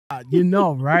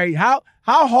Right? How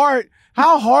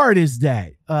hard is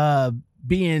that?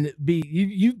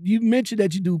 You mentioned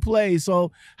that you do plays,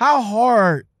 so how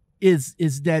hard is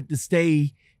that to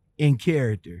stay in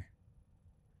character?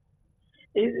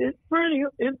 It's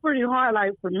pretty hard.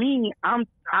 Like for me,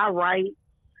 I write.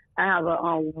 I have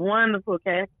a wonderful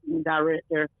casting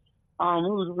director,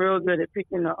 who's real good at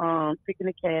picking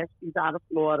the cast. He's out of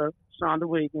Florida, Shonda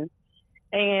Wiggins.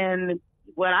 And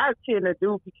what I tend to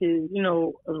do, because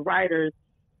as writers,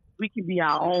 we can be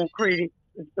our own critics,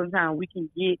 and sometimes we can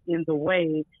get in the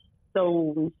way. So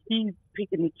when she's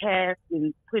picking the cast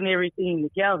and putting everything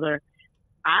together,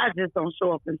 I just don't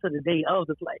show up until the day of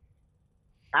the play.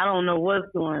 I don't know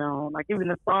what's going on. Like even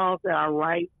the songs that I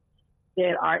write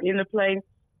that are in the play,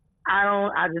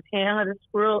 I just hand her the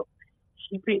script.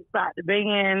 She picks out the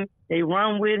band, they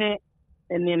run with it,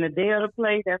 and then the day of the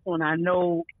play, that's when I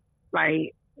know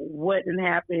like what didn't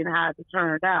happen, how it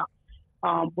turned out.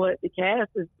 But the cast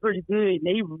is pretty good.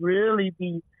 They really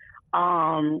be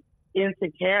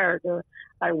into character.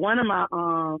 Like one of my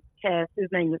cast,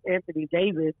 his name is Anthony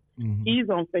Davis. Mm-hmm. He's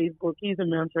on Facebook. He's a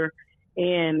mentor,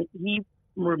 and he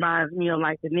reminds me of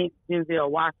like the next Denzel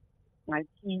Washington. Like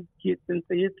he gets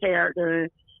into his character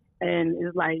and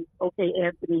is like, okay,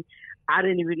 Anthony, I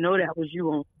didn't even know that was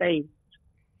you on stage.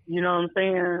 You know what I'm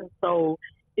saying? So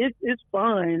it's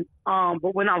fun.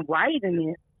 But when I'm writing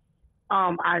it,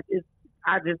 I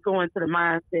just go into the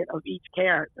mindset of each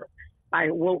character. Like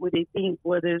what would they think,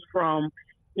 whether it's from,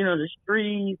 the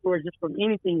streets or just from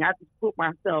anything. I just put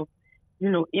myself,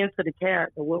 into the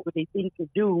character. What would they think to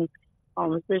do?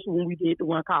 Especially when we did the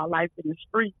one called Life in the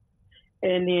Streets.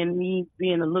 And then me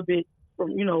being a little bit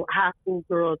from, high school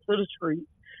girl to the streets,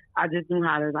 I just knew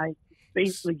how to like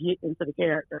basically get into the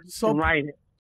character and write it.